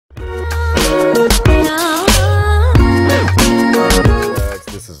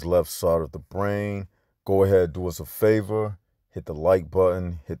is Left Side of the Brain. Go ahead, do us a favor, hit the like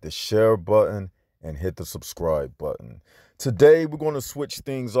button, hit the share button, and hit the subscribe button. Today, we're going to switch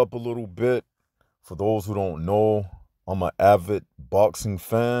things up a little bit. For those who don't know, I'm an avid boxing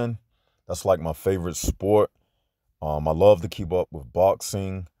fan. That's like my favorite sport. I love to keep up with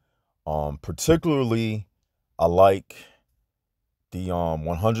boxing. Particularly, I like the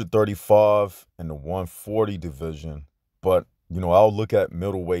 135 and the 140 division. But, I'll look at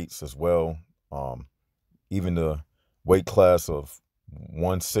middleweights as well. Even the weight class of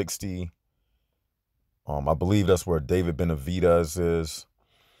 160. I believe that's where David Benavidez is.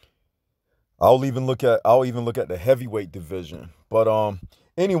 I'll even look at the heavyweight division. But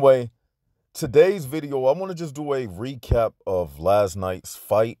anyway, today's video, I want to just do a recap of last night's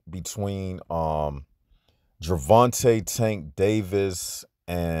fight between Gervonta "Tank" Davis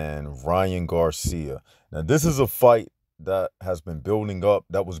and Ryan Garcia. Now, this is a fight that has been building up,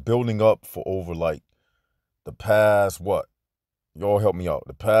 that was building up for over like the past, what? Y'all help me out.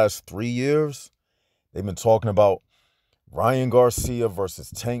 The past 3 years, they've been talking about Ryan Garcia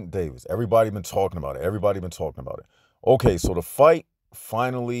versus Tank Davis. Everybody been talking about it. Okay, so the fight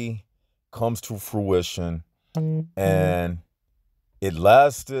finally comes to fruition, and it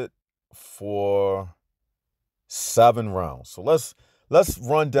lasted for 7 rounds. So let's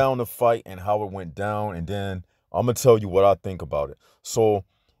run down the fight and how it went down, and then I'm gonna tell you what I think about it. So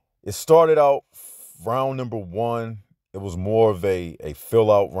it started out round number 1. It was more of a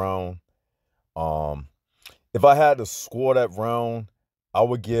fill-out round. If I had to score that round, I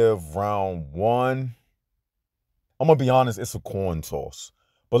would give round 1. I'm gonna be honest, it's a coin toss.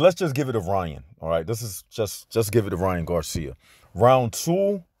 But let's just give it to Ryan. All right. This is just give it to Ryan Garcia. Round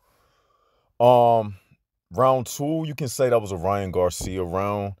 2. Round 2, you can say that was a Ryan Garcia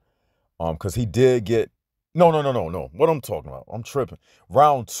round. Because he did get no. What I'm talking about. I'm tripping.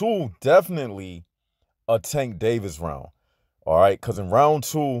 Round 2, definitely a Tank Davis round. All right. Because in round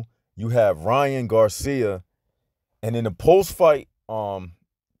 2, you have Ryan Garcia. And in the post-fight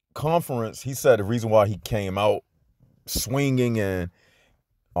conference, he said the reason why he came out swinging and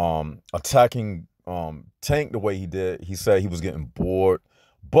attacking Tank the way he did, he said he was getting bored.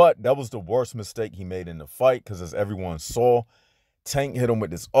 But that was the worst mistake he made in the fight, because as everyone saw, Tank hit him with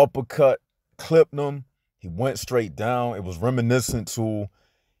this uppercut, clipped him. He went straight down. It was reminiscent to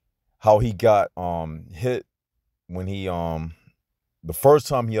how he got hit when he the first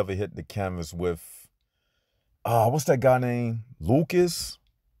time he ever hit the canvas with what's that guy name? Lucas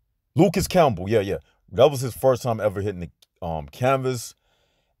Campbell. Yeah. That was his first time ever hitting the canvas.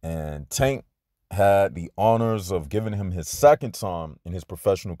 And Tank had the honors of giving him his second time in his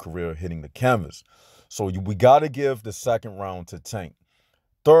professional career hitting the canvas. So we got to give the second round to Tank.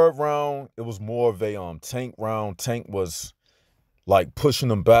 Third round, it was more of a Tank round. Tank was like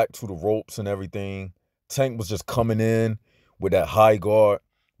pushing him back to the ropes and everything. Tank was just coming in with that high guard.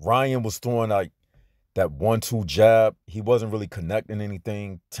 Ryan was throwing like that 1-2 jab. He wasn't really connecting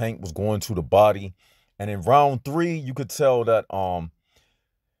anything. Tank was going to the body. And in round 3, you could tell that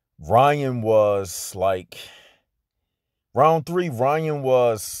Ryan was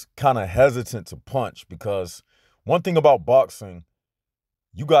kind of hesitant to punch, because one thing about boxing,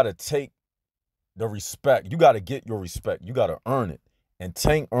 you got to take the respect. You got to get your respect. You got to earn it. And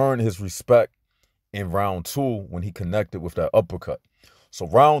Tank earned his respect in round 2 when he connected with that uppercut. So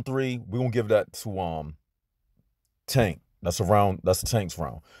round 3, we're going to give that to Tank. That's Tank's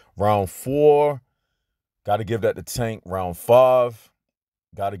round. Round 4, got to give that to Tank. Round 5,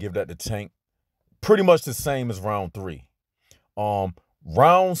 got to give that to Tank. Pretty much the same as round 3.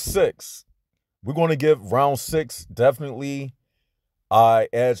 Round 6, we're going to give round 6, definitely I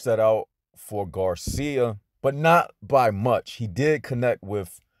edged that out for Garcia, but not by much. He did connect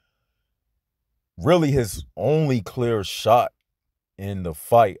with really his only clear shot in the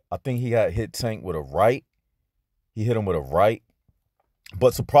fight. I think he had hit Tank with a right. He hit him with a right.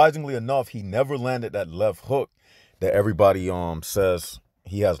 But surprisingly enough, he never landed that left hook that everybody says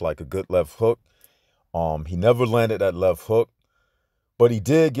he has like a good left hook. He never landed that left hook. But he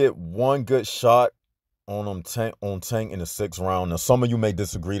did get one good shot on Tank in the 6th round. Now, some of you may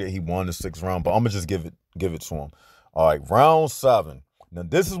disagree that he won the 6th round, but I'm gonna just give it to him. All right, round 7. Now,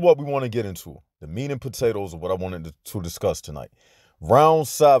 this is what we want to get into. The meat and potatoes of what I wanted to discuss tonight. Round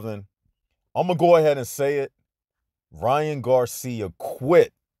 7, I'm going to go ahead and say it. Ryan Garcia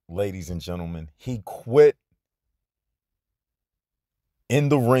quit, ladies and gentlemen. He quit in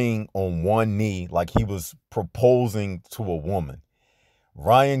the ring on one knee like he was proposing to a woman.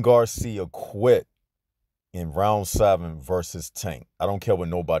 Ryan Garcia quit in round 7 versus Tank. I don't care what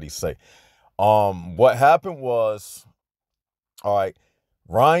nobody say. What happened was, all right,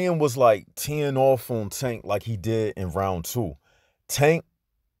 Ryan was like teeing off on Tank like he did in round 2. Tank,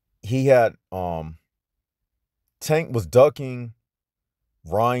 he had Tank was ducking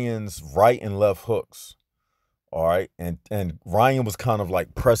Ryan's right and left hooks. All right. And Ryan was kind of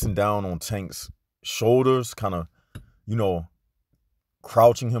like pressing down on Tank's shoulders, kind of, you know,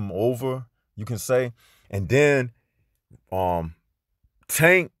 crouching him over, you can say. And then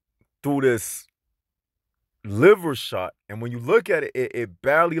Tank threw this liver shot, and when you look at it, it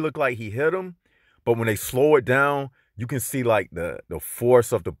barely looked like he hit him, but when they slow it down, you can see like the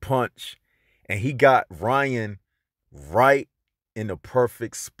force of the punch, and he got Ryan right in the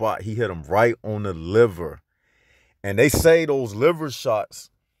perfect spot. He hit him right on the liver. And they say those liver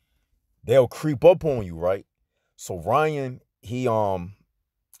shots, they'll creep up on you, right? So Ryan, he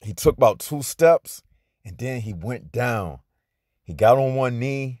took about 2 steps, and then he went down. He got on one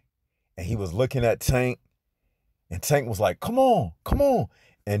knee, and he was looking at Tank, and Tank was like, "Come on, come on."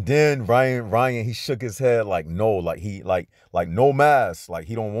 And then Ryan, he shook his head like no, like he like no mask, like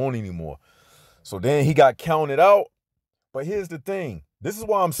he don't want anymore. So then he got counted out. But here's the thing. This is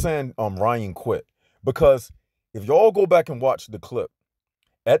why I'm saying Ryan quit. Because if y'all go back and watch the clip,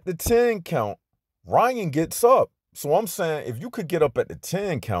 at the 10 count, Ryan gets up. So I'm saying if you could get up at the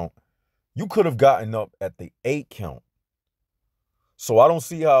 10 count, you could have gotten up at the 8 count. So I don't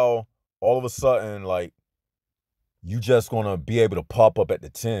see how all of a sudden, like, you just gonna be able to pop up at the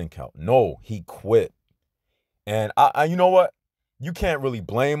 10 count. No, he quit. And I you know what? You can't really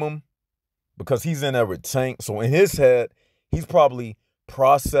blame him because he's in there with Tank. So in his head, he's probably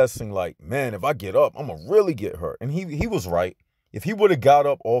processing like, man, if I get up, I'm gonna really get hurt. And he was right. If he would have got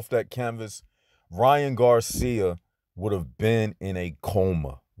up off that canvas, Ryan Garcia would have been in a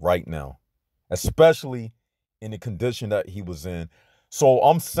coma right now, especially in the condition that he was in. So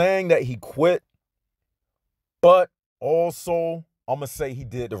I'm saying that he quit, but also I'm going to say he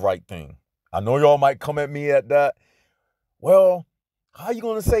did the right thing. I know y'all might come at me at that. Well, how you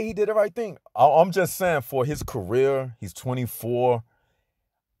going to say he did the right thing? I'm just saying for his career, he's 24.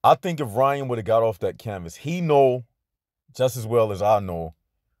 I think if Ryan would have got off that canvas, he know just as well as I know,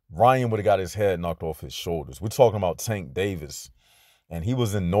 Ryan would have got his head knocked off his shoulders. We're talking about Tank Davis, and he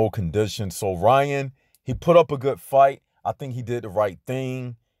was in no condition. So Ryan, he put up a good fight. I think he did the right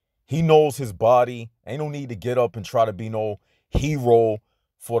thing. He knows his body. Ain't no need to get up and try to be no hero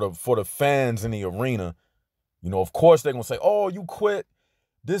for the fans in the arena. You know, of course they're going to say, oh, you quit,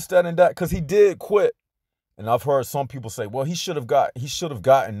 this, that, and that, because he did quit. And I've heard some people say, well, he should have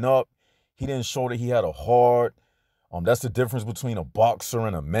gotten up. He didn't show that he had a heart. That's the difference between a boxer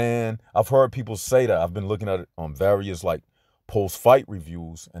and a man. I've heard people say that. I've been looking at it on various like post-fight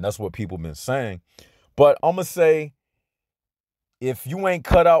reviews, and that's what people been saying. But I'm going to say, if you ain't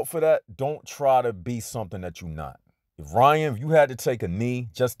cut out for that, don't try to be something that you're not. If you had to take a knee,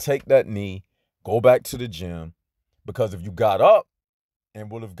 just take that knee, go back to the gym. Because if you got up and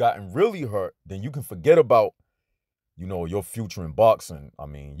would have gotten really hurt, then you can forget about, you know, your future in boxing. I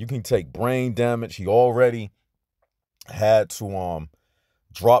mean, you can take brain damage. He already had to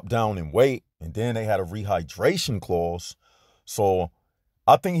drop down in weight, and then they had a rehydration clause. So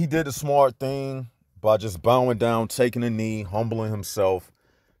I think he did the smart thing by just bowing down, taking a knee, humbling himself.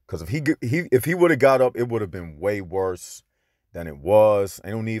 Because if he would have got up, it would have been way worse than it was.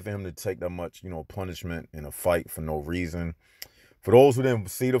 Ain't no need for him to take that much, you know, punishment in a fight for no reason. For those who didn't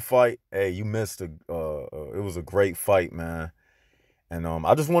see the fight, hey, you missed it was a great fight, man. And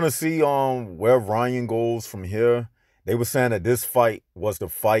I just want to see where Ryan goes from here. They were saying that this fight was the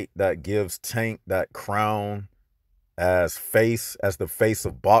fight that gives Tank that crown as the face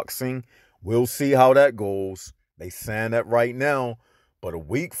of boxing. We'll see how that goes. They saying that right now. But a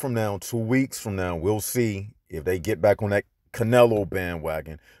week from now, 2 weeks from now, we'll see if they get back on that Canelo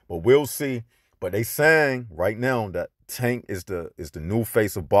bandwagon. But we'll see. But they saying right now that Tank is the new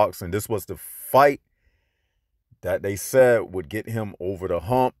face of boxing. This was the fight that they said would get him over the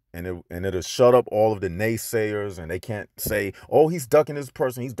hump, and it'll shut up all of the naysayers, and they can't say, oh, he's ducking this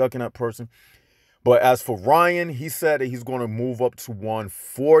person, he's ducking that person. But as for Ryan, he said that he's going to move up to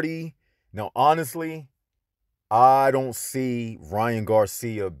 140. Now, honestly, I don't see Ryan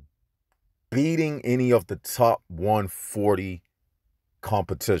Garcia beating any of the top 140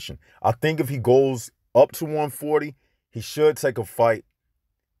 competition. I think if he goes up to 140, he should take a fight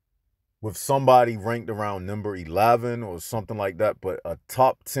with somebody ranked around number 11 or something like that. But a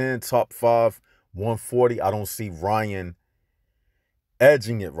top 10, top 5, 140, I don't see Ryan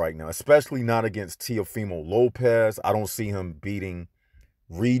edging it right now, especially not against Teofimo Lopez. I don't see him beating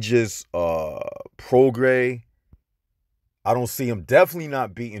Regis Prograis. I don't see him definitely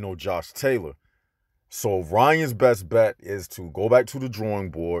not beating no Josh Taylor. So Ryan's best bet is to go back to the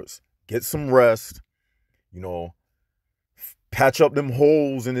drawing boards, get some rest, you know, patch up them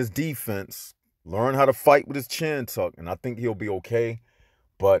holes in his defense, learn how to fight with his chin tucked, and I think he'll be okay.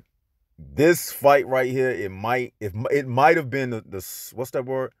 But this fight right here, it might have been the what's that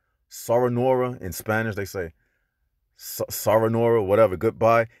word? Saranora in Spanish, they say. Saranora, whatever,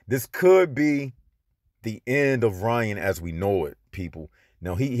 goodbye. This could be the end of Ryan as we know it, people.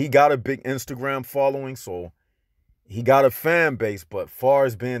 Now, he got a big Instagram following, so he got a fan base, but far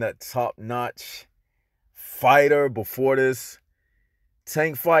as being that top-notch fighter before this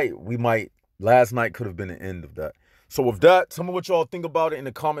Tank fight, last night could have been the end of that. So with that, tell me what y'all think about it in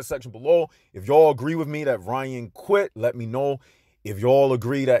the comment section below. If y'all agree with me that Ryan quit, let me know. If y'all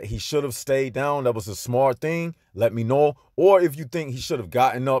agree that he should have stayed down, that was a smart thing, let me know. Or if you think he should have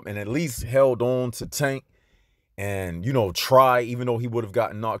gotten up and at least held on to Tank and, you know, try, even though he would have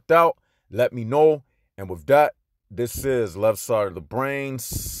gotten knocked out, let me know. And with that, this is Left Side of the Brain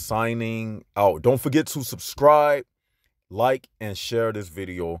signing out. Don't forget to subscribe, like, and share this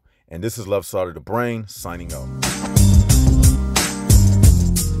video. And this is Left Side of the Brain signing out.